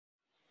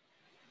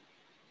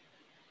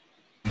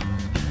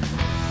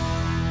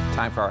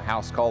Time for our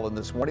house call in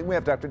this morning. We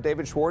have Dr.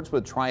 David Schwartz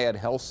with Triad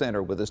Health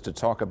Center with us to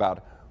talk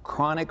about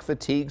chronic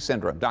fatigue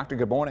syndrome. Doctor,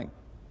 good morning.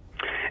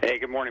 Hey,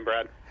 good morning,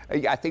 Brad.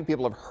 I think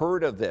people have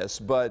heard of this,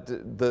 but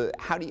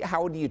how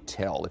do you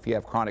tell if you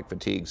have chronic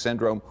fatigue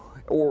syndrome,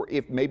 or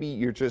if maybe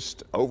you're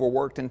just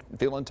overworked and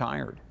feeling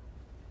tired?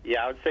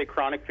 Yeah, I would say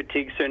chronic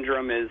fatigue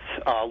syndrome is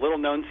a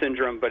little-known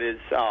syndrome, but is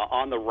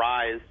on the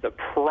rise. The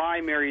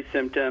primary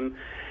symptom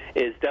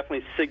is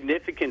definitely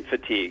significant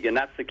fatigue, and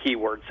that's the key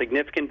word,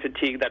 significant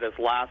fatigue that has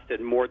lasted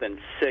more than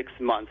 6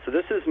 months. So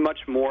this is much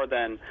more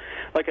than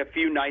like a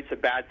few nights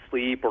of bad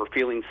sleep or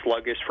feeling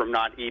sluggish from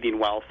not eating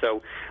well.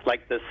 So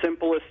like the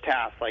simplest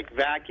tasks like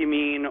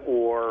vacuuming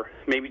or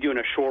maybe doing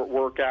a short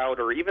workout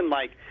or even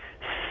like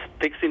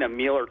fixing a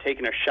meal or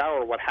taking a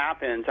shower, what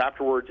happens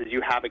afterwards is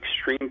you have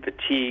extreme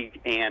fatigue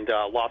and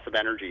loss of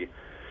energy.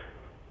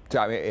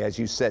 As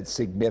you said,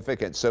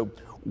 significant. So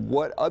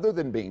what, other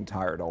than being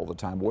tired all the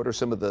time, what are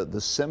some of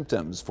the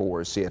symptoms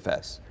for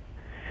CFS?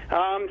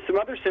 Some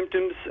other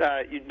symptoms,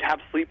 you'd have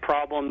sleep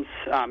problems,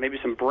 maybe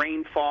some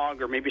brain fog,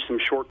 or maybe some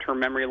short-term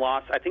memory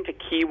loss. I think a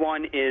key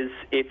one is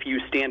if you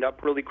stand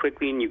up really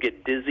quickly and you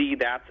get dizzy,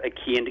 that's a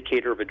key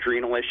indicator of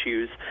adrenal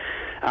issues.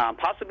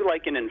 Possibly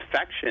like an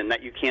infection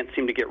that you can't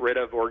seem to get rid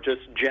of, or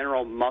just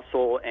general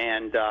muscle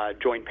and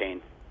joint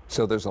pain.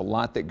 So there's a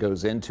lot that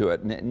goes into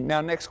it.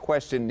 Now, next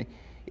question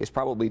is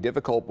probably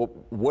difficult, but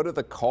what are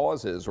the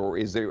causes, or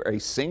is there a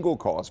single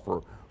cause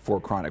for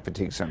chronic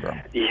fatigue syndrome?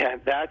 Yeah,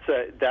 that's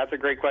a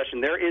great question.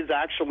 There is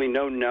actually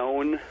no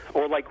known,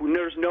 or like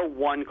there's no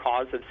one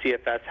cause of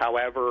CFS.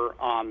 However,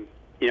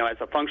 you know, as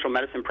a functional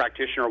medicine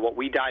practitioner, what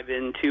we dive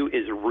into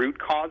is root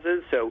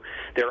causes. So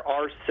there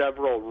are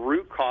several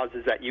root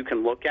causes that you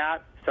can look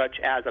at, such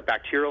as a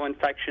bacterial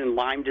infection,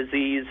 Lyme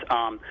disease,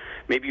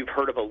 maybe you've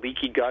heard of a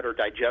leaky gut or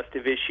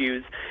digestive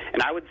issues.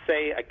 And I would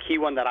say a key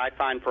one that I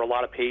find for a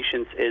lot of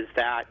patients is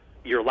that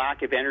your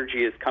lack of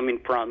energy is coming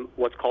from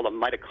what's called a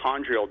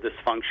mitochondrial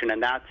dysfunction,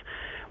 and that's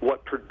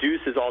what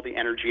produces all the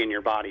energy in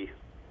your body.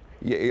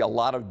 Yeah, a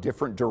lot of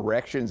different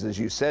directions, as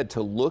you said,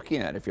 to look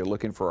in if you're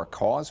looking for a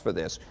cause for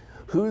this.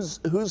 Who's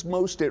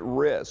most at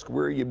risk?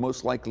 Where are you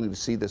most likely to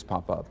see this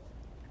pop up?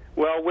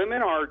 Well,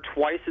 women are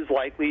twice as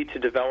likely to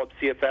develop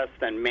CFS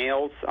than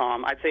males.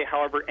 I'd say,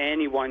 however,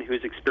 anyone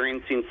who's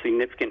experiencing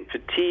significant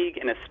fatigue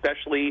and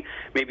especially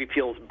maybe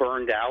feels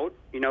burned out,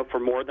 you know, for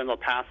more than the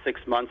past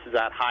 6 months is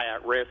at high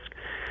at risk.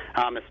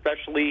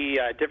 Especially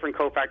different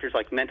cofactors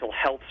like mental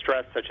health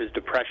stress, such as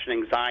depression,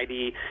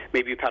 anxiety.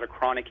 Maybe you've had a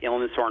chronic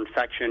illness or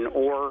infection,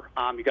 or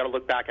you've got to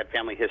look back at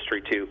family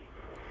history too.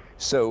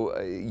 So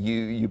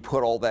you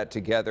put all that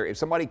together. If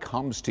somebody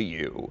comes to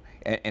you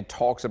and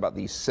talks about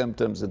these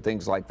symptoms and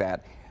things like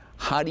that,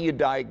 how do you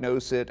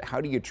diagnose it? How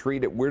do you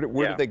treat it? Where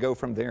do they go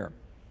from there?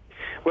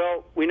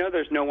 Well, we know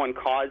there's no one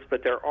cause,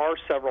 but there are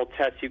several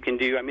tests you can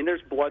do. I mean,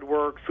 there's blood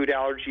work, food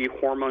allergy,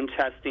 hormone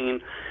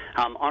testing.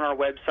 On our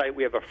website,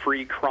 we have a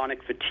free chronic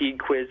fatigue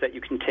quiz that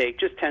you can take,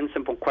 just 10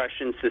 simple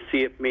questions to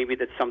see if maybe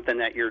that's something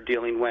that you're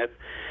dealing with.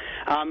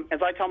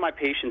 As I tell my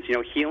patients, you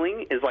know,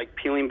 healing is like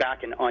peeling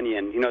back an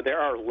onion. You know, there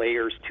are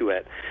layers to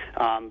it.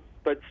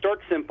 But start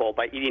simple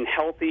by eating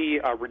healthy,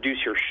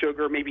 reduce your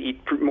sugar, maybe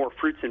eat more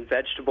fruits and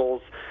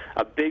vegetables.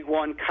 A big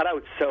one, cut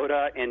out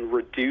soda and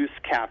reduce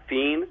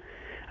caffeine.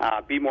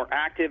 Be more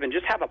active and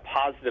just have a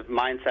positive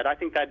mindset. I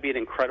think that'd be an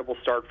incredible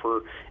start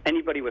for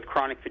anybody with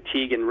chronic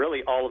fatigue, and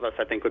really all of us,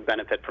 I think, would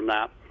benefit from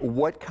that.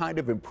 What kind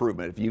of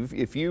improvement,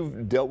 if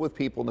you've dealt with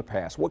people in the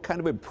past, what kind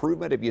of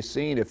improvement have you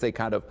seen if they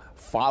kind of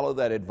follow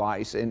that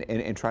advice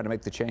and try to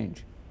make the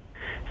change?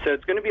 So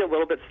it's going to be a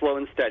little bit slow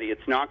and steady.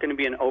 It's not going to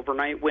be an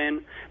overnight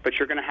win, but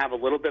you're going to have a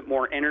little bit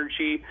more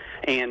energy.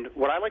 And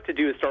what I like to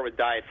do is start with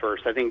diet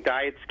first. I think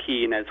diet's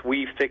key, and as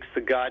we fix the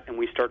gut and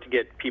we start to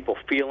get people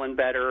feeling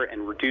better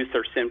and reduce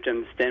their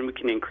symptoms, then we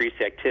can increase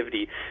the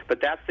activity.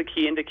 But that's the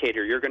key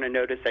indicator. You're going to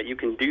notice that you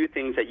can do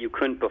things that you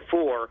couldn't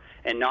before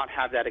and not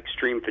have that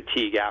extreme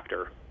fatigue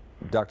after.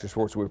 Dr.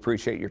 Schwartz, we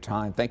appreciate your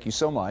time. Thank you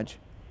so much.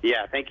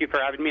 Yeah, thank you for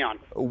having me on.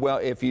 Well,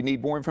 if you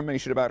need more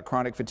information about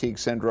chronic fatigue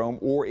syndrome,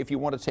 or if you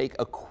want to take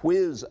a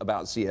quiz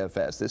about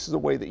CFS, this is a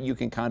way that you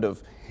can kind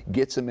of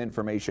get some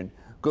information.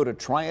 Go to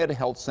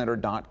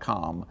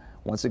triadhealthcenter.com.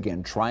 Once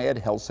again,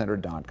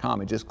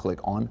 triadhealthcenter.com, and just click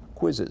on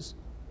quizzes.